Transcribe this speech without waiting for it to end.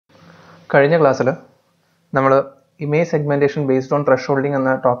കഴിഞ്ഞ ക്ലാസ്സിൽ നമ്മൾ image segmentation based on thresholding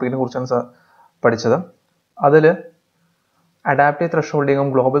എന്ന ടോപ്പിക്കിനെ കുറിച്ചാണ് പഠിച്ചത്. അതിൽ അഡാപ്റ്റീവ് ത്രെഷോൾഡിങ്ങും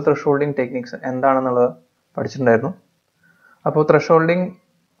ഗ്ലോബൽ ത്രെഷോൾഡിംഗ് ടെക്നിക്സ് എന്താണെന്നുള്ളത് പഠിച്ചിട്ടുണ്ടായിരുന്നു. അപ്പോൾ thresholding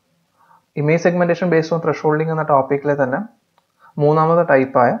image segmentation based on thresholding എന്ന ടോപ്പിക്കിലെ തന്നെ മൂന്നാമത്തെ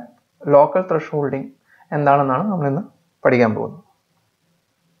ടൈപ്പായ ലോക്കൽ ത്രെഷോൾഡിംഗ് എന്താണെന്നാണ് നമ്മളിന്ന് പഠിക്കാൻ പോകുന്നത്.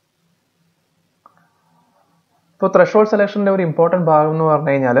 ഇപ്പോൾ ത്രെഷോൾഡ് സെലക്ഷൻ്റെ ഒരു ഇമ്പോർട്ടൻറ്റ് ഭാഗം എന്ന്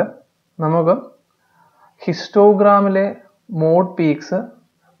പറഞ്ഞു കഴിഞ്ഞാൽ നമുക്ക് ഹിസ്റ്റോഗ്രാമിലെ മോഡ് പീക്സ്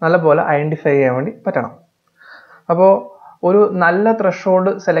നല്ലപോലെ ഐഡൻറ്റിഫൈ ചെയ്യാൻ വേണ്ടി പറ്റണം. അപ്പോൾ ഒരു നല്ല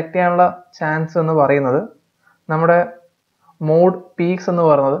ത്രെഷോൾഡ് സെലക്ട് ചെയ്യാനുള്ള ചാൻസ് എന്ന് പറയുന്നത് നമ്മുടെ മോഡ് പീക്സ് എന്ന്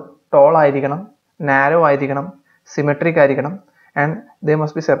പറയുന്നത് ടോൾ ആയിരിക്കണം, നാരോ ആയിരിക്കണം, സിമെട്രിക് ആയിരിക്കണം and they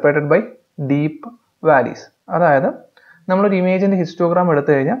must be separated by deep valleys. അതായത് നമ്മളൊരു ഇമേജിൻ്റെ ഹിസ്റ്റോഗ്രാം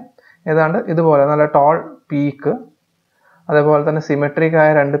എടുത്തു കഴിഞ്ഞാൽ ഏതാണ്ട് ഇതുപോലെ നല്ല ടോൾ പീക്ക്, അതേപോലെ തന്നെ സിമെട്രിക് ആയ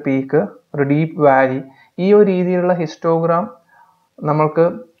രണ്ട് പീക്ക്, ഒരു ഡീപ്പ് വാലി, ഈ ഒരു രീതിയിലുള്ള ഹിസ്റ്റോഗ്രാം നമ്മൾക്ക്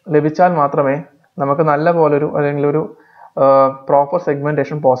ലഭിച്ചാൽ മാത്രമേ നമുക്ക് നല്ല പോലൊരു അല്ലെങ്കിൽ ഒരു പ്രോപ്പർ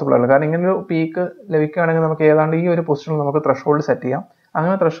സെഗ്മെന്റേഷൻ പോസിബിൾ ആവുള്ളൂ. കാരണം ഇങ്ങനൊരു പീക്ക് ലഭിക്കുകയാണെങ്കിൽ നമുക്ക് ഏതാണ്ട് ഈ ഒരു പൊസിഷനിൽ നമുക്ക് ത്രെഷോൾഡ് സെറ്റ് ചെയ്യാം.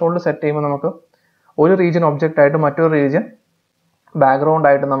 അങ്ങനെ ത്രെഷോൾഡ് സെറ്റ് ചെയ്യുമ്പോൾ നമുക്ക് ഒരു റീജിയൻ ഒബ്ജക്റ്റ് ആയിട്ട് മറ്റൊരു റീജിയൻ ബാക്ക്ഗ്രൗണ്ട്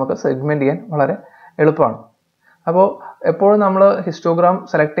ആയിട്ട് നമുക്ക് സെഗ്മെന്റ് ചെയ്യാൻ വളരെ എളുപ്പമാണ്. അപ്പോൾ എപ്പോഴും നമ്മൾ ഹിസ്റ്റോഗ്രാം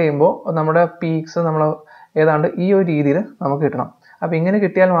സെലക്ട് ചെയ്യുമ്പോൾ നമ്മുടെ പീക്സ് നമ്മൾ ഏതാണ്ട് ഈ ഒരു രീതിയിൽ നമുക്ക് കിട്ടണം. അപ്പോൾ ഇങ്ങനെ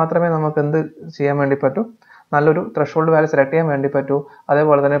കിട്ടിയാൽ മാത്രമേ നമുക്ക് എന്ത് ചെയ്യാൻ വേണ്ടി പറ്റൂ, നല്ലൊരു ത്രെഷോൾഡ് വാല്യൂ സെലക്ട് ചെയ്യാൻ വേണ്ടി പറ്റൂ,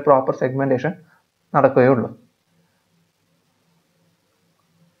 അതേപോലെ തന്നെ പ്രോപ്പർ സെഗ്മെന്റേഷൻ നടക്കുകയുള്ളൂ.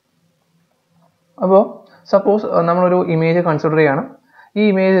 അപ്പോൾ സപ്പോസ് നമ്മളൊരു ഇമേജ് കൺസിഡർ ചെയ്യണം. ഈ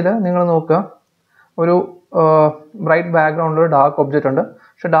ഇമേജിൽ നിങ്ങൾ നോക്കുക, ഒരു ബ്രൈറ്റ് ബാക്ക്ഗ്രൗണ്ടിൽ ഡാർക്ക് ഒബ്ജക്റ്റ് ഉണ്ട്.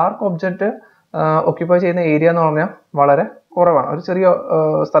 പക്ഷെ ഡാർക്ക് ഒബ്ജക്റ്റ് ഒക്യുപ്പൈ ചെയ്യുന്ന ഏരിയ എന്ന് പറഞ്ഞാൽ വളരെ കുറവാണ്. ഒരു ചെറിയ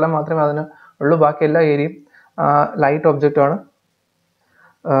സ്ഥലം മാത്രമേ അതിന് ഉള്ളൂ. ബാക്കി എല്ലാ ഏരിയയും ലൈറ്റ് ഒബ്ജക്റ്റാണ്,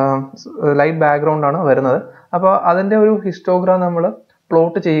 ലൈറ്റ് ബാക്ക്ഗ്രൗണ്ട് ആണ് വരുന്നത്. അപ്പോൾ അതിൻ്റെ ഒരു ഹിസ്റ്റോഗ്രാം നമ്മൾ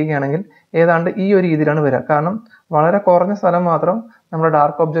പ്ലോട്ട് ചെയ്യുകയാണെങ്കിൽ ഏതാണ്ട് ഈ ഒരു രീതിയിലാണ് വരിക. കാരണം വളരെ കുറഞ്ഞ സ്ഥലം മാത്രം നമ്മുടെ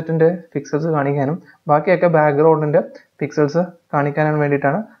ഡാർക്ക് ഒബ്ജക്റ്റിൻ്റെ പിക്സൽസ് കാണിക്കാനും ബാക്കിയൊക്കെ ബാക്ക്ഗ്രൗണ്ടിൻ്റെ പിക്സൽസ് കാണിക്കാനും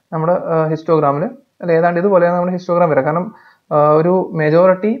വേണ്ടിയിട്ടാണ് നമ്മുടെ ഹിസ്റ്റോഗ്രാമിൽ അല്ല ഏതാണ്ട് ഇതുപോലെയാണ് നമ്മുടെ ഹിസ്റ്റോഗ്രാം വരിക. കാരണം ഒരു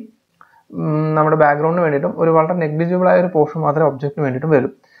മെജോറിറ്റി നമ്മുടെ ബാക്ക്ഗ്രൗണ്ടിന് വേണ്ടിയിട്ടും ഒരു വളരെ നെഗ്ലിജിബിൾ ആയ ഒരു പോർഷൻ മാത്രമേ ഒബ്ജക്റ്റിന് വേണ്ടിയിട്ടും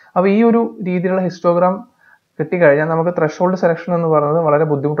വരും. അപ്പോൾ ഈ ഒരു രീതിയിലുള്ള ഹിസ്റ്റോഗ്രാം കിട്ടിക്കഴിഞ്ഞാൽ നമുക്ക് ത്രെഷോൾഡ് സെലക്ഷൻ എന്ന് പറയുന്നത് വളരെ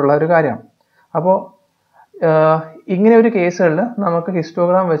ബുദ്ധിമുട്ടുള്ള ഒരു കാര്യമാണ്. അപ്പോൾ ഇങ്ങനെ ഒരു കേസുകളിൽ നമുക്ക്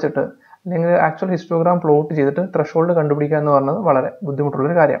ഹിസ്റ്റോഗ്രാം വെച്ചിട്ട് അല്ലെങ്കിൽ ആക്ച്വൽ ഹിസ്റ്റോഗ്രാം പ്ലോട്ട് ചെയ്തിട്ട് ത്രെഷോൾഡ് കണ്ടുപിടിക്കുക എന്ന് പറയുന്നത് വളരെ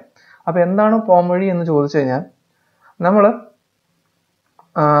ബുദ്ധിമുട്ടുള്ളൊരു കാര്യമാണ്. അപ്പോൾ എന്താണ് പോംവഴി എന്ന് ചോദിച്ചു കഴിഞ്ഞാൽ നമ്മൾ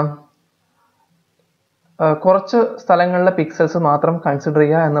കുറച്ച് സ്ഥലങ്ങളിലെ പിക്സൽസ് മാത്രം കൺസിഡർ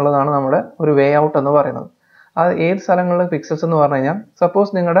ചെയ്യുക എന്നുള്ളതാണ് നമ്മുടെ ഒരു വേ ഔട്ട് എന്ന് പറയുന്നത്. അത് ഏത് സ്ഥലങ്ങളിലെ പിക്സൽസ് എന്ന് പറഞ്ഞു കഴിഞ്ഞാൽ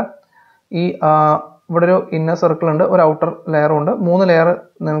സപ്പോസ് നിങ്ങളുടെ ഈ ഇവിടെ ഒരു ഇന്നർ സർക്കിൾ ഉണ്ട്, ഒരു ഔട്ടർ ലെയറും ഉണ്ട്, 3 ലെയർ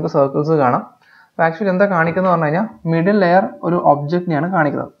നിങ്ങൾക്ക് സർക്കിൾസ് കാണാം. അപ്പോൾ ആക്ച്വലി എന്താ കാണിക്കുന്നത് പറഞ്ഞു കഴിഞ്ഞാൽ മിഡിൽ ലെയർ ഒരു ഒബ്ജക്റ്റിനെയാണ്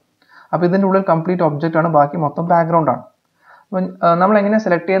കാണിക്കുന്നത്. അപ്പോൾ ഇതിൻ്റെ ഉള്ളിൽ കംപ്ലീറ്റ് ഒബ്ജക്റ്റ് ആണ്, ബാക്കി മൊത്തം ബാക്ക്ഗ്രൗണ്ട് ആണ്. അപ്പം നമ്മൾ എങ്ങനെ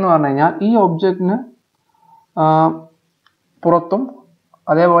സെലക്ട് ചെയ്യുന്നു പറഞ്ഞു കഴിഞ്ഞാൽ ഈ ഒബ്ജക്റ്റിന് പുറത്തും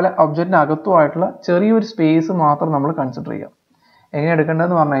അതേപോലെ ഒബ്ജക്റ്റിന് അകത്തുമായിട്ടുള്ള ചെറിയൊരു സ്പേസ് മാത്രം നമ്മൾ കൺസിഡർ ചെയ്യാം. എങ്ങനെ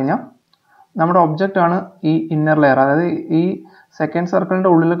എടുക്കേണ്ടതെന്ന് പറഞ്ഞു കഴിഞ്ഞാൽ നമ്മുടെ ഒബ്ജക്റ്റ് ആണ് ഈ ഇന്നർ ലെയർ, അതായത് ഈ സെക്കൻഡ് സർക്കിളിൻ്റെ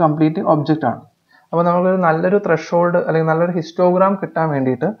ഉള്ളിൽ കംപ്ലീറ്റ് ഒബ്ജക്റ്റ് ആണ്. അപ്പോൾ നമുക്കൊരു നല്ലൊരു ത്രെഷോൾഡ് അല്ലെങ്കിൽ നല്ലൊരു ഹിസ്റ്റോഗ്രാം കിട്ടാൻ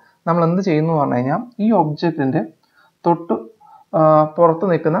വേണ്ടിയിട്ട് നമ്മൾ എന്ത് ചെയ്യുന്നു പറഞ്ഞു കഴിഞ്ഞാൽ ഈ ഒബ്ജക്റ്റിൻ്റെ തൊട്ട് പുറത്ത്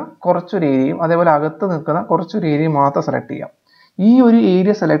നിൽക്കുന്ന കുറച്ചൊരു ഏരിയയും അതേപോലെ അകത്ത് നിൽക്കുന്ന കുറച്ചൊരു ഏരിയയും മാത്രം സെലക്ട് ചെയ്യാം. ഈ ഒരു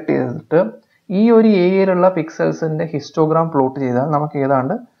ഏരിയ സെലക്ട് ചെയ്തിട്ട് ഈ ഒരു ഏരിയയിലുള്ള പിക്സൽസിൻ്റെ ഹിസ്റ്റോഗ്രാം പ്ലോട്ട് ചെയ്താൽ നമുക്ക്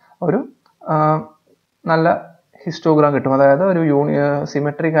ഏതാണ്ട് ഒരു നല്ല ഹിസ്റ്റോഗ്രാം കിട്ടും. അതായത് ഒരു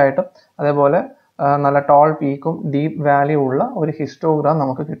സിമെട്രിക് ആയിട്ടും അതേപോലെ നല്ല ടോൾ പീക്കും ഡീപ്പ് വാല്യൂ ഉള്ള ഒരു ഹിസ്റ്റോഗ്രാം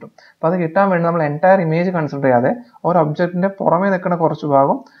നമുക്ക് കിട്ടും. അപ്പോൾ അത് കിട്ടാൻ വേണ്ടി നമ്മൾ എൻറ്റയർ ഇമേജ് കൺസിഡർ ചെയ്യാതെ ഒരു ഒബ്ജക്റ്റിൻ്റെ പുറമേ നിൽക്കുന്ന കുറച്ച്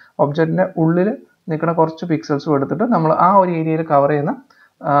ഭാഗം ഒബ്ജക്റ്റിൻ്റെ ഉള്ളിൽ നിൽക്കുന്ന കുറച്ച് പിക്സൽസും എടുത്തിട്ട് നമ്മൾ ആ ഒരു ഏരിയയിൽ കവർ ചെയ്യുന്ന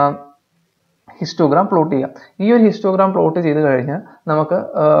ഹിസ്റ്റോഗ്രാം പ്ലോട്ട് ചെയ്യാം. ഈ ഒരു ഹിസ്റ്റോഗ്രാം പ്ലോട്ട് ചെയ്ത് കഴിഞ്ഞാൽ നമുക്ക്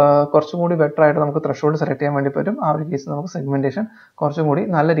കുറച്ചും കൂടി ബെറ്റർ ആയിട്ട് നമുക്ക് ത്രെഷോൾഡ് സെലക്ട് ചെയ്യാൻ വേണ്ടി പറ്റും. ആ ഒരു കേസ് നമുക്ക് സെഗ്മെന്റേഷൻ കുറച്ചും കൂടി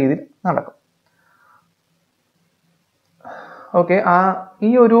നല്ല രീതിയിൽ നടക്കും. ഓക്കെ,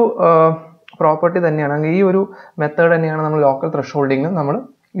 ഈ ഒരു പ്രോപ്പർട്ടി തന്നെയാണ്, ഈ ഒരു മെത്തേഡ് തന്നെയാണ് നമ്മൾ ലോക്കൽ ത്രെഷോൾഡിങ്ങിന് നമ്മൾ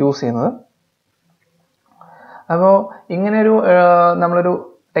യൂസ് ചെയ്യുന്നത്. അപ്പോൾ ഇങ്ങനെയൊരു നമ്മളൊരു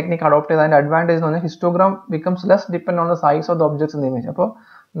ടെക്നിക്ക് അഡോപ്റ്റ് ചെയ്തതിൻ്റെ അഡ്വാൻറ്റേജ് എന്ന് പറഞ്ഞാൽ histogram becomes less depend on the size of the objects in the image. അപ്പോൾ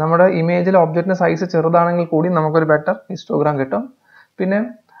നമ്മുടെ ഇമേജിലെ ഒബ്ജക്റ്റിൻ്റെ സൈസ് ചെറുതാണെങ്കിൽ കൂടി നമുക്കൊരു ബെറ്റർ ഹിസ്റ്റോഗ്രാം കിട്ടും. പിന്നെ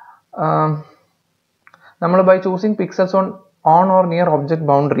നമ്മൾ by choosing pixels on or near object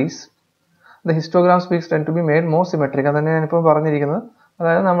boundaries the ഹിസ്റ്റോഗ്രാംസ് peaks tend to be made more symmetric. അത് തന്നെ ഞാനിപ്പോൾ പറഞ്ഞിരിക്കുന്നത്.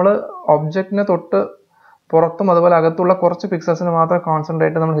 അതായത് നമ്മൾ ഒബ്ജക്റ്റിനെ തൊട്ട് പുറത്തും അതുപോലെ അകത്തുള്ള കുറച്ച് പിക്സൽസിന് മാത്രം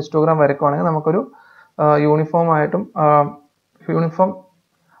കോൺസെൻട്രേറ്റ് നമ്മൾ ഹിസ്റ്റോഗ്രാം വരയ്ക്കുകയാണെങ്കിൽ നമുക്കൊരു യൂണിഫോം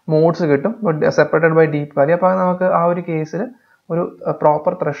മോഡ്സ് കിട്ടും, സെപ്പറേറ്റഡ് ബൈ ഡീപ്പ് വാല്യൂ. അപ്പോൾ നമുക്ക് ആ ഒരു കേസിൽ ഒരു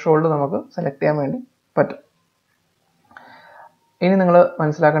പ്രോപ്പർ ത്രെഷോൾഡ് നമുക്ക് സെലക്ട് ചെയ്യാൻ വേണ്ടി പറ്റും. ഇനി നിങ്ങൾ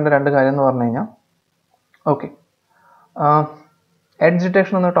മനസ്സിലാക്കേണ്ട രണ്ട് കാര്യം എന്ന് പറഞ്ഞു കഴിഞ്ഞാൽ, ഓക്കെ, എഡ്ജ്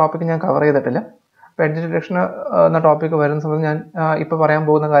ഡിറ്റക്ഷൻ എന്ന ടോപ്പിക്ക് ഞാൻ കവർ ചെയ്തിട്ടില്ല. അപ്പോൾ എഡ്ജ് ഡിറ്റക്ഷൻ എന്ന ടോപ്പിക്ക് വരുന്ന സമയത്ത് ഞാൻ ഇപ്പോൾ പറയാൻ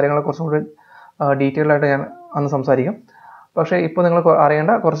പോകുന്ന കാര്യങ്ങളെ കുറച്ചും കൂടി ഡീറ്റെയിൽഡ് ആയിട്ട് ഞാൻ അന്ന് സംസാരിക്കും. പക്ഷേ ഇപ്പോൾ നിങ്ങൾ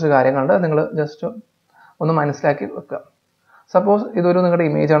അറിയേണ്ട കുറച്ച് കാര്യങ്ങളുണ്ട്, നിങ്ങൾ ജസ്റ്റ് ഒന്ന് മനസ്സിലാക്കി വെക്കുക. സപ്പോസ് ഇതൊരു നിങ്ങളുടെ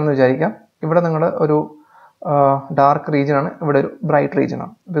ഇമേജ് ആണെന്ന് വിചാരിക്കാം. ഇവിടെ നിങ്ങൾ ഒരു ഡാർക്ക് റീജിയൻ ആണ്, ഇവിടെ ഒരു ബ്രൈറ്റ് റീജിയൻ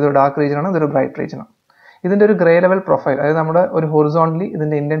ആണ്. ഇപ്പോൾ ഇതൊരു ഡാർക്ക് റീജിയൻ ആണ്, ഇതൊരു ബ്രൈറ്റ് റീജിയൻ ആണ്. ഇതിൻ്റെ ഒരു ഗ്രേ ലെവൽ പ്രൊഫൈൽ, അതായത് നമ്മുടെ ഒരു ഹൊറിസോണ്ടലി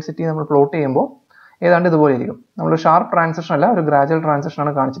ഇതിൻ്റെ ഇൻറ്റൻസിറ്റി നമ്മൾ പ്ലോട്ട് ചെയ്യുമ്പോൾ ഏതാണ്ട് ഇതുപോലെ ഇരിക്കും. നമ്മൾ ഷാർപ്പ് ട്രാൻസിഷൻ അല്ല, ഒരു ഗ്രാജുവൽ ട്രാൻസിഷൻ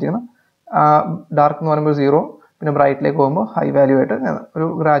ആണ് കാണിച്ചിരിക്കുന്നത്. ഡാർക്ക് എന്ന് പറയുമ്പോൾ 0, പിന്നെ ബ്രൈറ്റിലേക്ക് പോകുമ്പോൾ ഹൈ വാല്യൂ ആയിട്ട് ഒരു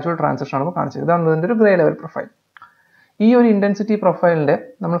ഗ്രാജുവൽ ട്രാൻസിഷൻ ആണ് കാണിച്ചത്. ഇതാണ് ഇതിൻ്റെ ഒരു ഗ്രേ ലെവൽ പ്രൊഫൈൽ. ഈ ഒരു ഇൻറ്റൻസിറ്റി പ്രൊഫൈലിൻ്റെ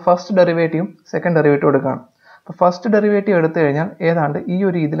നമ്മൾ ഫസ്റ്റ് ഡെറിവേറ്റീവും സെക്കൻഡ് ഡെറിവേറ്റീവും എടുക്കുകയാണ്. അപ്പോൾ ഫസ്റ്റ് ഡെറിവേറ്റീവ് എടുത്തു കഴിഞ്ഞാൽ ഏതാണ്ട് ഈ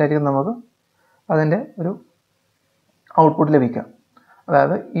ഒരു ഇതിലായിരിക്കും നമുക്ക് അതിൻ്റെ ഒരു ഔട്ട്പുട്ട് ലഭിക്കുക.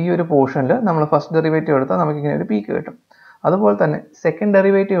 അതായത് ഈ ഒരു പോർഷനിൽ നമ്മൾ ഫസ്റ്റ് ഡെറിവേറ്റീവ് എടുത്താൽ നമുക്കിങ്ങനെ ഒരു പീക്ക് കിട്ടും. അതുപോലെ തന്നെ സെക്കൻഡ്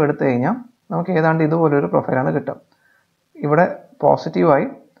ഡെറിവേറ്റീവ് എടുത്തു കഴിഞ്ഞാൽ നമുക്ക് ഏതാണ്ട് ഇതുപോലൊരു പ്രൊഫൈലാണ് കിട്ടുക. ഇവിടെ പോസിറ്റീവായി,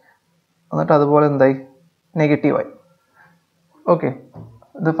 എന്നിട്ട് അതുപോലെ എന്തായി, നെഗറ്റീവായി. ഓക്കെ,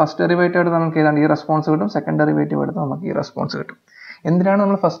 ഇത് ഫസ്റ്റ് ഡെറിവേറ്റീവ് എടുത്ത് നമുക്ക് ഏതാണ്ട് ഈ റെസ്പോൺസ് കിട്ടും, സെക്കൻഡ് ഡെറിവേറ്റീവ് എടുത്ത് നമുക്ക് ഈ റെസ്പോൺസ് കിട്ടും. എന്തിനാണ്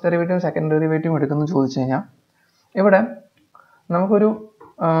നമ്മൾ ഫസ്റ്റ് ഡെറിവേറ്റീവും സെക്കൻഡ് ഡെറിവേറ്റീവും എടുക്കുന്നത് ചോദിച്ചു കഴിഞ്ഞാൽ, ഇവിടെ നമുക്കൊരു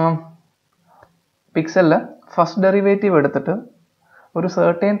പിക്സലിൽ ഫസ്റ്റ് ഡെറിവേറ്റീവ് എടുത്തിട്ട് ഒരു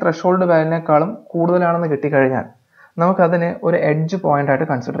സെർട്ടൈൻ ത്രെഷോൾഡ് വാല്യൂവിനേക്കാളും കൂടുതലാണെന്ന് കിട്ടിക്കഴിഞ്ഞാൽ നമുക്കതിനെ ഒരു എഡ്ജ് പോയിന്റ് ആയിട്ട്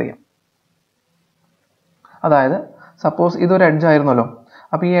കൺസിഡർ ചെയ്യാം. അതായത് സപ്പോസ് ഇതൊരു എഡ്ജ് ആയിരുന്നല്ലോ,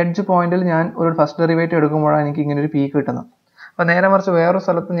 അപ്പോൾ ഈ എഡ്ജ് പോയിന്റിൽ ഞാൻ ഒരു ഫസ്റ്റ് ഡെറിവേറ്റീവ് എടുക്കുമ്പോഴാണ് എനിക്ക് ഇങ്ങനെ ഒരു പീക്ക് കിട്ടുന്നത്. അപ്പോൾ നേരെ മറിച്ച് വേറൊരു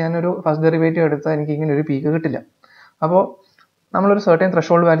സ്ഥലത്ത് ഞാനൊരു ഫസ്റ്റ് ഡെറിവേറ്റീവ് എടുത്താൽ എനിക്ക് ഇങ്ങനെ ഒരു പീക്ക് കിട്ടില്ല. അപ്പോൾ നമ്മളൊരു സെർട്ടൈൻ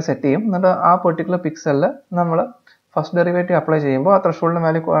ത്രെഷോൾഡ് വാല്യൂ സെറ്റ് ചെയ്യും, എന്നിട്ട് ആ പെർട്ടിക്കുലർ പിക്സലിൽ നമ്മൾ ഫസ്റ്റ് ഡെറിവേറ്റീവ് അപ്ലൈ ചെയ്യുമ്പോൾ ആ ത്രെഷോൾഡ്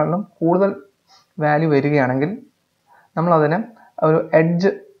വാല്യൂക്കാളും കൂടുതൽ വാല്യൂ വരികയാണെങ്കിൽ നമ്മളതിനെ ഒരു എഡ്ജ്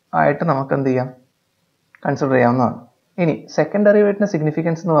ആയിട്ട് നമുക്ക് എന്ത് ചെയ്യാം, കൺസിഡർ ചെയ്യാവുന്നതാണ്. ഇനി സെക്കൻഡ് ഡെറിവേറ്റീവിൻ്റെ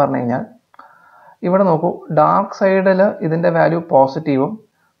സിഗ്നിഫിക്കൻസ് എന്ന് പറഞ്ഞു കഴിഞ്ഞാൽ, ഇവിടെ നോക്കൂ, ഡാർക്ക് സൈഡിൽ ഇതിൻ്റെ വാല്യൂ പോസിറ്റീവും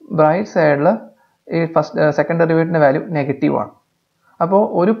ബ്രൈറ്റ് സൈഡിൽ ഈ സെക്കൻഡ് ഡെറിവേറ്റീവിൻ്റെ വാല്യൂ നെഗറ്റീവാണ്. അപ്പോൾ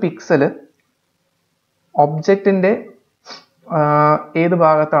ഒരു പിക്സൽ ഒബ്ജക്റ്റിൻ്റെ ഏത്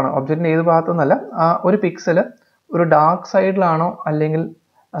ഭാഗത്താണ്, ഒബ്ജക്റ്റിൻ്റെ ഏത് ഭാഗത്തുനിന്നല്ല, ആ ഒരു പിക്സൽ ഒരു ഡാർക്ക് സൈഡിലാണോ അല്ലെങ്കിൽ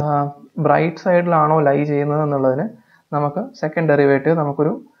ബ്രൈറ്റ് സൈഡിലാണോ ലൈ ചെയ്യുന്നത് എന്നുള്ളതിന് നമുക്ക് സെക്കൻഡ് ഡെറിവേറ്റീവ്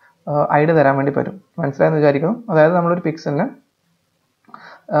നമുക്കൊരു ഐഡിയ തരാൻ വേണ്ടി പറ്റും. മനസ്സിലായെന്ന് വിചാരിക്കുന്നു. അതായത് നമ്മളൊരു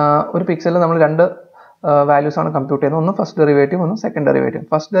പിക്സലിൽ നമ്മൾ രണ്ട് വാല്യൂസ് ആണ് കമ്പ്യൂട്ട് ചെയ്യുന്നത്, ഒന്ന് ഫസ്റ്റ് ഡെറിവേറ്റീവ്, ഒന്ന് second derivative.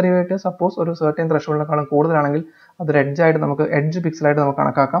 First derivative suppose ഒരു സെർട്ടൈൻ ത്രെഷോൾഡിനേക്കാളും കൂടുതലാണെങ്കിൽ അതൊരു എഡ്ജായിട്ട് നമുക്ക് എഡ്ജ് പിക്സലായിട്ട് നമുക്ക്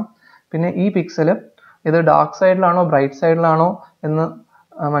കണക്കാക്കാം. പിന്നെ ഈ പിക്സൽ ഇത് ഡാർക്ക് സൈഡിലാണോ ബ്രൈറ്റ് സൈഡിലാണോ എന്ന്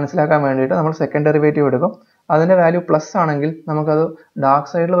മനസ്സിലാക്കാൻ വേണ്ടിയിട്ട് നമ്മൾ സെക്കൻഡ് ഡെറിവേറ്റീവ് എടുക്കും. അതിൻ്റെ വാല്യൂ പ്ലസ് ആണെങ്കിൽ നമുക്കത് ഡാർക്ക്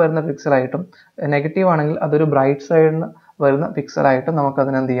സൈഡിൽ വരുന്ന പിക്സലായിട്ടും, നെഗറ്റീവ് ആണെങ്കിൽ അതൊരു ബ്രൈറ്റ് സൈഡിൽ വരുന്ന പിക്സലായിട്ടും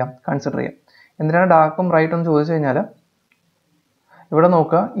നമുക്കതിനെ എന്ത് ചെയ്യാം, കൺസിഡർ ചെയ്യാം. എന്തിനാണ് ഡാർക്കും ബ്രൈറ്റും എന്ന് ചോദിച്ചു കഴിഞ്ഞാൽ, ഇവിടെ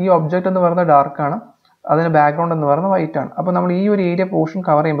നോക്കുക, ഈ ഒബ്ജക്റ്റ് എന്ന് പറയുന്നത് ഡാർക്കാണ്, അതിന് ബാക്ക്ഗ്രൗണ്ട് എന്ന് പറയുന്നത് വൈറ്റ് ആണ്. അപ്പോൾ നമ്മൾ ഈ ഒരു ഏരിയ പോർഷൻ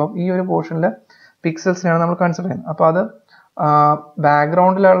കവർ ചെയ്യുമ്പോൾ ഈ ഒരു പോർഷനിൽ പിക്സൽസിനാണ് നമ്മൾ കൺസിഡർ ചെയ്യുന്നത്. അപ്പോൾ അത്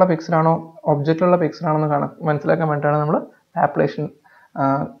ബാക്ക്ഗ്രൗണ്ടിലുള്ള പിക്സലാണോ ഒബ്ജക്റ്റിലുള്ള പിക്സലാണോ എന്ന് മനസ്സിലാക്കാൻ വേണ്ടിയിട്ടാണ് നമ്മൾ ആപ്ലിക്കേഷൻ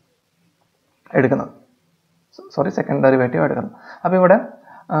എടുക്കുന്നത്, സെക്കൻഡ് ഡെറിവേറ്റീവ് എടുക്കുന്നത്. അപ്പോൾ ഇവിടെ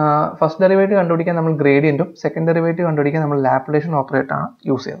ഫസ്റ്റ് ഡെറിവേറ്റീവ് കണ്ടുപിടിക്കാൻ നമ്മൾ ഗ്രേഡിയൻറ്റും സെക്കൻഡ് ഡെറിവേറ്റീവ് കണ്ടുപിടിക്കാൻ നമ്മൾ ലാപ്ലേഷൻ ഓപ്പറേറ്റർ ആണ്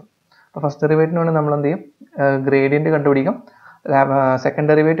യൂസ് ചെയ്യുന്നത്. അപ്പോൾ ഫസ്റ്റ് ഡെറിവേറ്റീവിന് വേണ്ടി നമ്മൾ എന്ത് ചെയ്യും, ഗ്രേഡിയൻറ്റ് കണ്ടുപിടിക്കും. സെക്കൻഡ്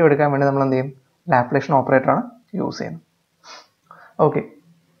ഡെറിവേറ്റീവ് എടുക്കാൻ വേണ്ടി നമ്മൾ എന്ത് ചെയ്യും, ലാപ്ലേഷൻ ഓപ്പറേറ്റർ ആണ് യൂസ് ചെയ്യുന്നത്. ഓക്കെ,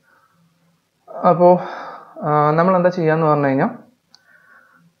 അപ്പോൾ നമ്മൾ എന്താ ചെയ്യാന്ന് പറഞ്ഞു കഴിഞ്ഞാൽ,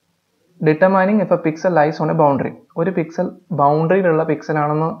 determining if A pixel lies on A boundary, ഒരു പിക്സൽ ബൗണ്ടറിയിലുള്ള പിക്സൽ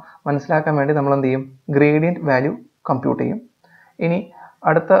ആണെന്ന് മനസ്സിലാക്കാൻ വേണ്ടി നമ്മൾ എന്ത് ചെയ്യും, ഗ്രേഡിയൻറ്റ് വാല്യൂ കമ്പ്യൂട്ട് ചെയ്യും. ഇനി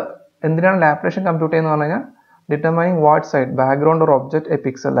അടുത്ത എന്തിനാണ് ലാപ്ലേഷൻ കമ്പ്യൂട്ട് ചെയ്യുന്നത് പറഞ്ഞു കഴിഞ്ഞാൽ, determining what side background or object A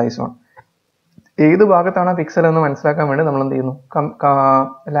pixel lies on, ഏത് ഭാഗത്താണ് പിക്സൽ എന്ന് മനസ്സിലാക്കാൻ വേണ്ടി നമ്മൾ എന്ത് ചെയ്യുന്നു,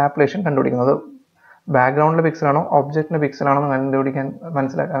 ലാപ്ലേഷൻ കണ്ടുപിടിക്കുന്നത്. ബാക്ക്ഗ്രൗണ്ടിലെ പിക്സലാണോ ഒബ്ജക്റ്റിൻ്റെ പിക്സലാണോ എന്ന്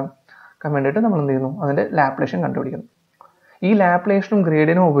മനസ്സിലാക്കാൻ വേണ്ടിയിട്ട് നമ്മൾ എന്ത് ചെയ്യുന്നു, അതിൻ്റെ ലാപ്ലേഷൻ കണ്ടുപിടിക്കുന്നു. ഈ ലാപ്ലേഷനും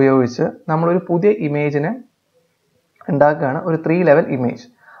ഗ്രേഡിയനും ഉപയോഗിച്ച് നമ്മളൊരു പുതിയ ഇമേജിനെ ഉണ്ടാക്കുകയാണ്, ഒരു 3 ലെവൽ ഇമേജ്.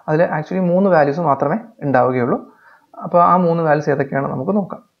 അതിൽ ആക്ച്വലി 3 വാല്യൂസ് മാത്രമേ ഉണ്ടാവുകയുള്ളൂ. അപ്പോൾ ആ 3 വാല്യൂസ് ഏതൊക്കെയാണ് നമുക്ക്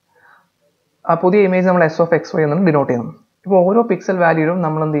നോക്കാം. ആ പുതിയ ഇമേജ് നമ്മൾ S(x, y) എന്നാണ് ഡിനോട്ട് ചെയ്യുന്നത്. ഇപ്പോൾ ഓരോ പിക്സൽ വാല്യൂയിലും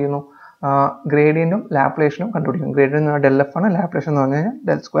നമ്മൾ എന്ത് ചെയ്യുന്നു, ഗ്രേഡിയൻറ്റും ലാപ്ലേഷനും കണ്ടുപിടിക്കുന്നു. ഗ്രേഡിയൻ del(f) ആണ്, ലാപ്ലേഷൻ എന്ന് പറഞ്ഞു കഴിഞ്ഞാൽ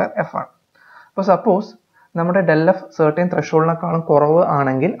del²f ആണ്. അപ്പോൾ സപ്പോസ് നമ്മുടെ del(f) സെർട്ടൈൻ ത്രെഷോൾഡിനേക്കാളും കുറവ്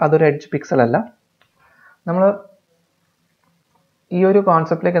ആണെങ്കിൽ അതൊരു എഡ്ജ് പിക്സൽ അല്ല. നമ്മൾ ഈ ഒരു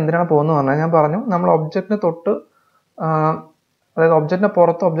കോൺസെപ്റ്റിലേക്ക് എന്തിനാണ് പോകുന്നത് പറഞ്ഞാൽ, ഞാൻ പറഞ്ഞു നമ്മൾ ഒബ്ജക്റ്റിന് തൊട്ട്, അതായത് ഒബ്ജക്റ്റിന്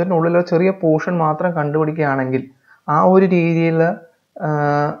പുറത്ത് ഒബ്ജക്റ്റിന് ഉള്ളിലോ ചെറിയ പോർഷൻ മാത്രം കണ്ടുപിടിക്കുകയാണെങ്കിൽ ആ ഒരു രീതിയിൽ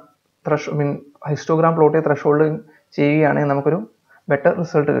ഹിസ്റ്റോഗ്രാം പ്ലോട്ട് ചെയ്ത് ത്രെഷോൾഡ് ചെയ്യുകയാണെങ്കിൽ നമുക്കൊരു ബെറ്റർ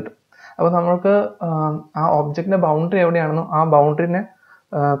റിസൾട്ട് കിട്ടും. അപ്പോൾ നമുക്ക് ആ ഒബ്ജക്റ്റിൻ്റെ ബൗണ്ടറി എവിടെയാണെന്നോ ആ ബൗണ്ടറിനെ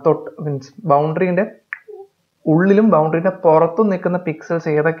ബൗണ്ടറിൻ്റെ ഉള്ളിലും ബൗണ്ടറിൻ്റെ പുറത്തും നിൽക്കുന്ന പിക്സൽസ്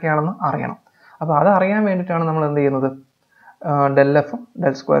ഏതൊക്കെയാണെന്ന് അറിയണം. അപ്പോൾ അത് അറിയാൻ വേണ്ടിയിട്ടാണ് നമ്മൾ എന്ത് ചെയ്യുന്നത്, ഡെൽ എഫും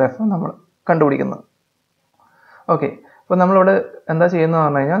ഡെൽ സ്ക്വയർ എഫും നമ്മൾ കണ്ടുപിടിക്കുന്നത്. ഓക്കെ, അപ്പോൾ നമ്മളിവിടെ എന്താ ചെയ്യുന്നത്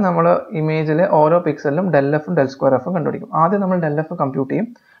പറഞ്ഞു കഴിഞ്ഞാൽ നമ്മൾ ഇമേജിലെ ഓരോ പിക്സലിലും ഡെൽ എഫും ഡെൽ സ്ക്വയർ എഫും കണ്ടുപിടിക്കും. ആദ്യം നമ്മൾ ഡെൽ എഫ് കമ്പ്യൂട്ട് ചെയ്യും.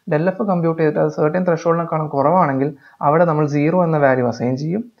 ഡെൽ എഫ് കമ്പ്യൂട്ട് ചെയ്തിട്ട് അത് സർട്ടൻ ത്രെഷോൾഡിനെക്കാളും കുറവാണെങ്കിൽ അവിടെ നമ്മൾ 0 എന്ന വാല്യൂ അസൈൻ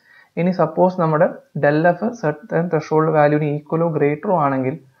ചെയ്യും. ഇനി സപ്പോസ് നമ്മുടെ ഡെൽ എഫ് സർട്ടൻ ത്രെഷോൾഡ് വാല്യൂവിന് ഈക്വലോ ഗ്രേറ്ററോ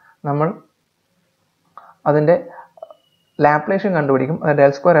ആണെങ്കിൽ നമ്മൾ അതിൻ്റെ ലാപ്ലേഷൻ കണ്ടുപിടിക്കും, അത്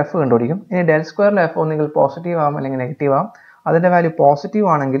ഡെൽ സ്ക്വയർ എഫ് കണ്ടുപിടിക്കും. ഇനി ഡെൽ സ്ക്വയറിൽ എഫ് ഒന്നുകിൽ പോസിറ്റീവ് ആവാം അല്ലെങ്കിൽ നെഗറ്റീവ് ആവാം. അതിൻ്റെ വാല്യൂ പോസിറ്റീവ്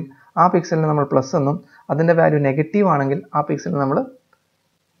ആണെങ്കിൽ ആ പിക്സലിന് നമ്മൾ പ്ലസ് എന്നും, അതിൻ്റെ വാല്യൂ നെഗറ്റീവ് ആണെങ്കിൽ ആ പിക്സലിന് നമ്മൾ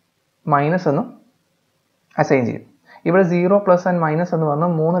മൈനസ് എന്നും അസൈൻ ചെയ്യും. ഇവിടെ 0, പ്ലസ് ആൻഡ് മൈനസ് എന്ന്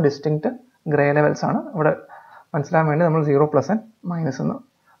പറഞ്ഞാൽ 3 ഡിസ്റ്റിങ്ക്റ്റ് ഗ്രേ ലെവൽസ് ആണ്. ഇവിടെ മനസ്സിലാൻ വേണ്ടി നമ്മൾ 0, പ്ലസ് ആൻഡ് മൈനസ് എന്ന്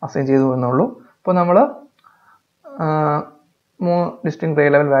അസൈൻ ചെയ്തു എന്നുള്ളൂ. ഇപ്പോൾ നമ്മൾ 3 distinct grey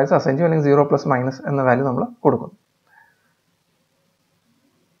level values assign ചെയ്യും, അല്ലെങ്കിൽ 0, പ്ലസ് മൈനസ് എന്ന വാല്യൂ നമ്മൾ കൊടുക്കും.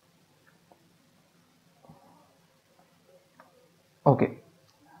 ഓക്കെ,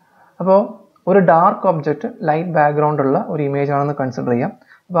 അപ്പോൾ ഒരു ഡാർക്ക് ഒബ്ജക്റ്റ് ലൈറ്റ് ബാക്ക്ഗ്രൗണ്ട് ഉള്ള ഒരു ഇമേജ് ആണെന്ന് കൺസിഡർ ചെയ്യാം.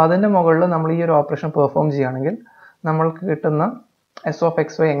 അപ്പോൾ അതിൻ്റെ മുകളിൽ നമ്മൾ ഈ ഒരു ഓപ്പറേഷൻ പെർഫോം ചെയ്യുകയാണെങ്കിൽ നമ്മൾക്ക് കിട്ടുന്ന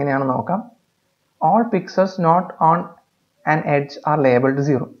S(x(y) എങ്ങനെയാണെന്ന് നോക്കാം. All pixels not on an edge R labelled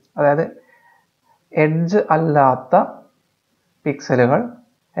 0. അതായത് എഡ്ജ് അല്ലാത്ത പിക്സലുകൾ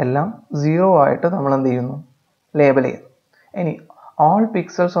എല്ലാം 0 ആയിട്ട് നമ്മൾ എന്ത് ചെയ്യുന്നു, ലേബൽ ചെയ്യുന്നു. ഇനി all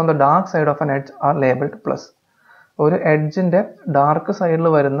pixels on the dark side of an edge R labelled plus. ഒരു എഡ്ജിൻ്റെ ഡാർക്ക് സൈഡിൽ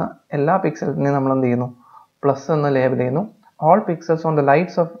വരുന്ന എല്ലാ പിക്സലിനെയും നമ്മൾ എന്ത് ചെയ്യുന്നു, പ്ലസ് എന്ന് ലേബൽ ചെയ്യുന്നു. All pixels on the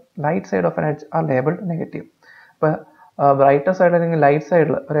light side of an edge R labelled negative. ഇപ്പോൾ ബ്രൈറ്റർ സൈഡ് അല്ലെങ്കിൽ ലൈറ്റ്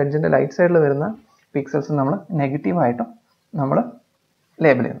സൈഡിൽ, ഒരു എഡ്ജിൻ്റെ ലൈറ്റ് സൈഡിൽ വരുന്ന പിക്സൽസ് നമ്മൾ നെഗറ്റീവായിട്ടും നമ്മൾ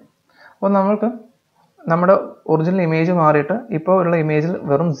ലേബൽ ചെയ്യുന്നു. അപ്പോൾ നമ്മൾക്ക് നമ്മുടെ ഒറിജിനൽ ഇമേജ് മാറിയിട്ട് ഇപ്പോൾ ഉള്ള ഇമേജിൽ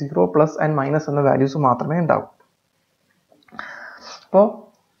വെറും 0, പ്ലസ് ആൻഡ് മൈനസ് എന്ന വാല്യൂസ് മാത്രമേ ഉണ്ടാവൂ. അപ്പോൾ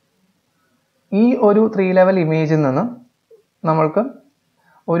ഈ ഒരു 3 ലെവൽ ഇമേജിൽ നിന്ന് നമ്മൾക്ക്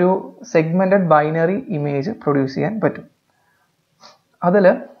ഒരു സെഗ്മെൻറ്റഡ് ബൈനറി ഇമേജ് പ്രൊഡ്യൂസ് ചെയ്യാൻ പറ്റും. അതിൽ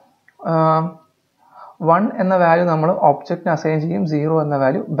 1 എന്ന വാല്യൂ നമ്മൾ ഒബ്ജക്റ്റിന് അസൈൻ ചെയ്യും, 0 എന്ന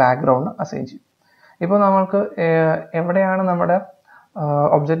വാല്യൂ ബാക്ക്ഗ്രൗണ്ടിന് അസൈൻ ചെയ്യും. ഇപ്പോൾ നമ്മൾക്ക് എവിടെയാണ് നമ്മുടെ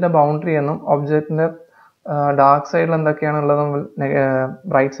ഒബ്ജക്റ്റിൻ്റെ ബൗണ്ടറി എന്നും ഒബ്ജക്റ്റിൻ്റെ ഡാർക്ക് സൈഡിൽ എന്തൊക്കെയാണുള്ളതും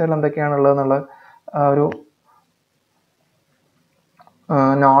ബ്രൈറ്റ് സൈഡിൽ എന്തൊക്കെയാണുള്ളതെന്നുള്ള ഒരു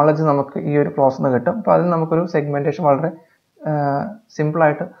നോളജ് നമുക്ക് ഈ ഒരു ക്ലോസിൽ നിന്ന് കിട്ടും. അപ്പോൾ അതിൽ നമുക്കൊരു സെഗ്മെൻറ്റേഷൻ വളരെ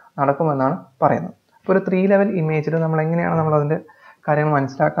സിമ്പിളായിട്ട് നടക്കുമെന്നാണ് പറയുന്നത്. അപ്പോൾ ഒരു 3 ലെവൽ ഇമേജിൽ നമ്മൾ എങ്ങനെയാണ് നമ്മളതിൻ്റെ കാര്യങ്ങൾ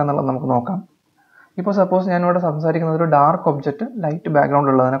മനസ്സിലാക്കുക എന്നുള്ളത് നമുക്ക് നോക്കാം. ഇപ്പോൾ സപ്പോസ് ഞാനിവിടെ സംസാരിക്കുന്നത് ഒരു ഡാർക്ക് ഒബ്ജക്റ്റ് ലൈറ്റ്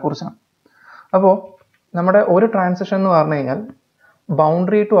ബാക്ക്ഗ്രൗണ്ട് ഉള്ളതിനെ കുറിച്ചാണ്. അപ്പോൾ നമ്മുടെ ഒരു ട്രാൻസിഷൻ എന്ന് പറഞ്ഞു കഴിഞ്ഞാൽ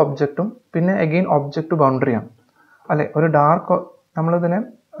ബൗണ്ടറി ടു ഒബ്ജക്റ്റും പിന്നെ അഗെയിൻ ഒബ്ജക്റ്റ് ടു ബൗണ്ടറിയാണ് അല്ലേ. ഒരു ഡാർക്ക് നമ്മളിതിനെ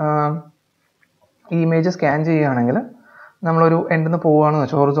ഈ ഇമേജ് സ്കാൻ ചെയ്യുകയാണെങ്കിൽ നമ്മളൊരു എൻഡിൽ നിന്ന് പോവുകയാണെന്ന്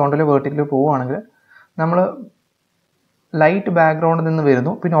വെച്ചാൽ ഹൊറിസോണ്ടലോ വെർട്ടിക്കലോ പോവുകയാണെങ്കിൽ നമ്മൾ ലൈറ്റ് ബാക്ക്ഗ്രൗണ്ടിൽ നിന്ന്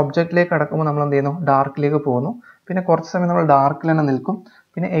വരുന്നു, പിന്നെ ഒബ്ജക്റ്റിലേക്ക് കടക്കുമ്പോൾ നമ്മൾ എന്ത് ചെയ്യുന്നു, ഡാർക്കിലേക്ക് പോകുന്നു. പിന്നെ കുറച്ച് സമയം നമ്മൾ ഡാർക്കിൽ തന്നെ നിൽക്കും,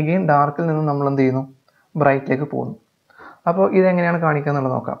 പിന്നെ എഗെയിൻ ഡാർക്കിൽ നിന്ന് നമ്മൾ എന്ത് ചെയ്യുന്നു, ബ്രൈറ്റിലേക്ക് പോകുന്നു. അപ്പോൾ ഇതെങ്ങനെയാണ് കാണിക്കുക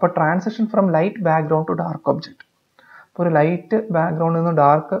എന്നുള്ളത് നോക്കാം. അപ്പോൾ transition from light background to dark object. അപ്പോൾ ഒരു ലൈറ്റ് ബാക്ക്ഗ്രൗണ്ടിൽ നിന്ന്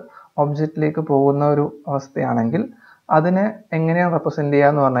ഡാർക്ക് ഒബ്ജക്റ്റിലേക്ക് പോകുന്ന ഒരു അവസ്ഥയാണെങ്കിൽ അതിനെ എങ്ങനെയാണ് റെപ്രസെൻറ്റ്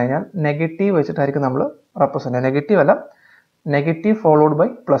ചെയ്യുക എന്ന് പറഞ്ഞു കഴിഞ്ഞാൽ നെഗറ്റീവ് വെച്ചിട്ടായിരിക്കും നമ്മൾ റെപ്രസെൻറ്റ് ചെയ്യുക. നെഗറ്റീവ് അല്ല, നെഗറ്റീവ് ഫോളോഡ് ബൈ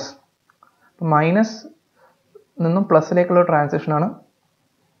പ്ലസ്. അപ്പോൾ മൈനസ് നിന്നും പ്ലസിലേക്കുള്ള ട്രാൻസിഷനാണ്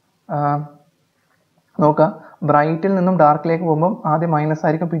നോക്കുക. ബ്രൈറ്റിൽ നിന്നും ഡാർക്കിലേക്ക് പോകുമ്പം ആദ്യം മൈനസ്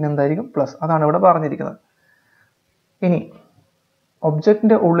ആയിരിക്കും, പിന്നെ എന്തായിരിക്കും, പ്ലസ്. അതാണ് ഇവിടെ പറഞ്ഞിരിക്കുന്നത്. ഇനി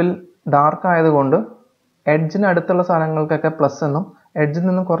ഒബ്ജക്റ്റിൻ്റെ ഉള്ളിൽ ഡാർക്ക് ആയതുകൊണ്ട് എഡ്ജിന് അടുത്തുള്ള സ്ഥലങ്ങൾക്കൊക്കെ പ്ലസ് എന്നും എഡ്ജിൽ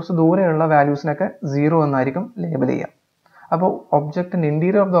നിന്നും കുറച്ച് ദൂരെയുള്ള വാല്യൂസിനൊക്കെ 0 എന്നായിരിക്കും ലേബൽ ചെയ്യുക. അപ്പോൾ ഒബ്ജക്റ്റിൻ്റെ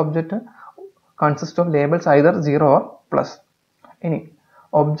interior of the object consist of labels either 0 or plus. ഇനി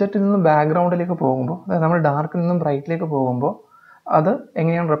ഒബ്ജക്റ്റിൽ നിന്നും ബാക്ക്ഗ്രൗണ്ടിലേക്ക് പോകുമ്പോൾ, അതായത് നമ്മൾ ഡാർക്കിൽ നിന്നും ബ്രൈറ്റിലേക്ക് പോകുമ്പോൾ അത്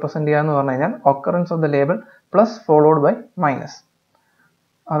എങ്ങനെയാണ് റെപ്രസെൻറ്റ് ചെയ്യുക എന്ന് പറഞ്ഞു കഴിഞ്ഞാൽ occurrence of the label plus followed by minus.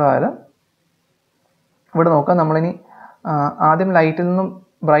 അതായത് ഇവിടെ നോക്കാം, നമ്മളിനി ആദ്യം ലൈറ്റിൽ നിന്നും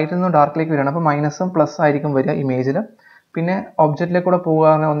ബ്രൈറ്റിൽ നിന്നും ഡാർക്കിലേക്ക് വരികയാണ്. അപ്പോൾ മൈനസും പ്ലസ് ആയിരിക്കും വരിക ഇമേജിൽ. പിന്നെ ഒബ്ജക്റ്റിലേക്ക് കൂടെ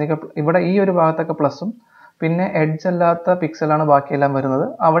പോകുകയാണെങ്കിൽ ഒന്നിക്ക് ഇവിടെ ഈ ഒരു ഭാഗത്തൊക്കെ പ്ലസും, പിന്നെ എഡ്ജ് അല്ലാത്ത പിക്സലാണ് ബാക്കിയെല്ലാം വരുന്നത്,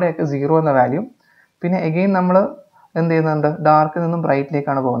 അവിടെയൊക്കെ 0 എന്ന വാല്യൂ. പിന്നെ എഗെയിൻ നമ്മൾ എന്ത് ചെയ്യുന്നുണ്ട്, ഡാർക്കിൽ നിന്നും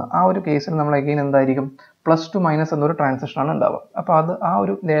ബ്രൈറ്റിലേക്കാണ് പോകുന്നത്. ആ ഒരു കേസിൽ നമ്മൾ എഗെയിൻ എന്തായിരിക്കും, പ്ലസ് ടു മൈനസ് എന്നൊരു ട്രാൻസിഷനാണ് ഉണ്ടാവുക. അപ്പോൾ അത് ആ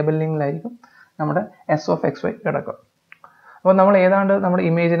ഒരു ലേബലിംഗിലായിരിക്കും നമ്മുടെ S(x(y) കിടക്കുക. അപ്പോൾ നമ്മൾ ഏതാണ്ട് നമ്മുടെ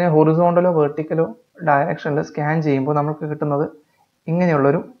ഇമേജിനെ ഹൊറിസോണ്ടലോ വെർട്ടിക്കലോ ഡയറക്ഷനിൽ സ്കാൻ ചെയ്യുമ്പോൾ നമുക്ക് കിട്ടുന്നത്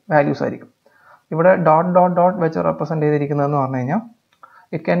ഇങ്ങനെയുള്ളൊരു വാല്യൂസ് ആയിരിക്കും. ഇവിടെ ഡോട്ട് വെച്ച് റെപ്രസെൻറ്റ് ചെയ്തിരിക്കുന്നതെന്ന് പറഞ്ഞു കഴിഞ്ഞാൽ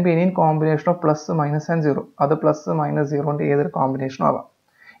it can be any combination of plus minus and zero. അത് പ്ലസ് മൈനസ് സീറോൻ്റെ ഏതൊരു കോമ്പിനേഷനും ആവാം.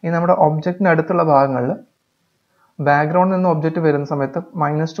 ഇനി നമ്മുടെ ഒബ്ജക്റ്റിന് അടുത്തുള്ള ഭാഗങ്ങളിൽ ബാക്ക്ഗ്രൗണ്ടിൽ നിന്ന് ഒബ്ജക്റ്റ് വരുന്ന സമയത്ത്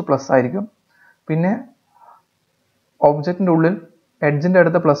മൈനസ് ടു പ്ലസ് ആയിരിക്കും. പിന്നെ ഒബ്ജക്റ്റിൻ്റെ ഉള്ളിൽ എഡ്ജിൻ്റെ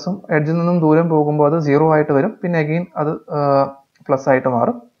അടുത്ത് പ്ലസും എഡ്ജിൽ നിന്നും ദൂരം പോകുമ്പോൾ അത് സീറോ ആയിട്ട് വരും. പിന്നെ അഗെയിൻ അത് പ്ലസ് ആയിട്ട്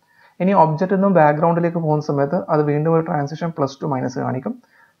മാറും. ഇനി ഒബ്ജക്റ്റിൽ നിന്നും ബാക്ക്ഗ്രൗണ്ടിലേക്ക് പോകുന്ന സമയത്ത് അത് വീണ്ടും ഒരു ട്രാൻസിഷൻ പ്ലസ് ടു മൈനസ് കാണിക്കും.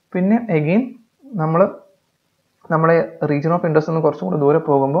 പിന്നെ അഗെയിൻ നമ്മളെ റീജിയൻ ഓഫ് ഇൻട്രസ്റ്റ് നിന്ന് കുറച്ചും കൂടി ദൂരെ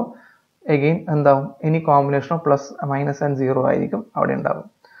പോകുമ്പോൾ അഗെയിൻ എന്താവും, ഇനി combination of plus minus and zero ആയിരിക്കും അവിടെ ഉണ്ടാവും.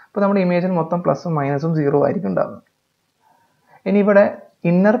 അപ്പോൾ നമ്മുടെ ഇമേജിൽ മൊത്തം പ്ലസും മൈനസും സീറോ ആയിരിക്കും ഉണ്ടാകുന്നത്. ഇനി ഇവിടെ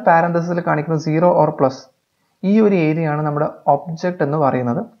ഇന്നർ പാരന്തസിൽ കാണിക്കുന്ന സീറോ ഓർ പ്ലസ്, ഈ ഒരു ഏരിയയാണ് നമ്മുടെ ഒബ്ജക്റ്റ് എന്ന്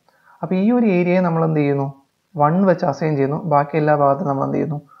പറയുന്നത്. അപ്പോൾ ഈ ഒരു ഏരിയയെ നമ്മൾ എന്ത് ചെയ്യുന്നു, 1 വെച്ച് അസൈൻ ചെയ്യുന്നു. ബാക്കി എല്ലാ ഭാഗത്തും നമ്മൾ എന്ത്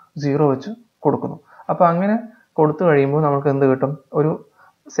ചെയ്യുന്നു, 0 വെച്ച് കൊടുക്കുന്നു. അപ്പോൾ അങ്ങനെ കൊടുത്തു കഴിയുമ്പോൾ നമുക്ക് എന്ത് കിട്ടും, ഒരു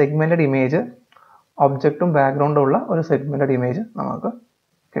സെഗ്മെൻറ്റഡ് ഇമേജ്, ഒബ്ജക്റ്റും ബാക്ക്ഗ്രൗണ്ടും ഉള്ള ഒരു സെഗ്മെൻറ്റഡ് ഇമേജ് നമുക്ക്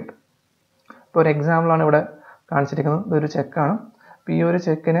കിട്ടും. ഇപ്പോൾ ഒരു എക്സാമ്പിളാണ് ഇവിടെ കാണിച്ചിരിക്കുന്നത്. ഇതൊരു ചെക്കാണ്. അപ്പോൾ ഈ ഒരു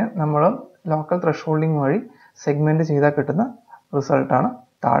ചെക്കിന് നമ്മൾ ലോക്കൽ ത്രെഷോൾഡിങ് വഴി സെഗ്മെൻറ്റ് ചെയ്താൽ കിട്ടുന്ന റിസൾട്ടാണ്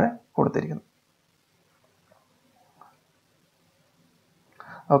താഴെ കൊടുത്തിരിക്കുന്നത്.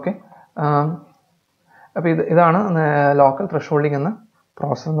 ഓക്കെ, അപ്പോൾ ഇതാണ് ലോക്കൽ ത്രെഷോൾഡിങ് എന്ന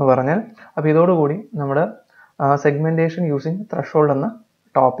പ്രോസസ്സ് എന്ന് പറഞ്ഞാൽ. അപ്പോൾ ഇതോടുകൂടി നമ്മുടെ സെഗ്മെൻറ്റേഷൻ യൂസിങ് ത്രെഷോൾഡ് എന്ന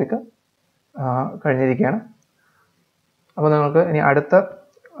ടോപ്പിക്ക് കഴിഞ്ഞിരിക്കുകയാണ്. അപ്പോൾ നിങ്ങൾക്ക് ഇനി അടുത്ത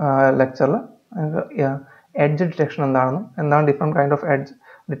ലെക്ചറിൽ എഡ്ജ് ഡിറ്റക്ഷൻ എന്താണെന്നും എന്താണ് different kind of edge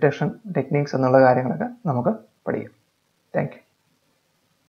detection techniques എന്നുള്ള കാര്യങ്ങളൊക്കെ നമുക്ക് പഠിക്കാം. Thank you.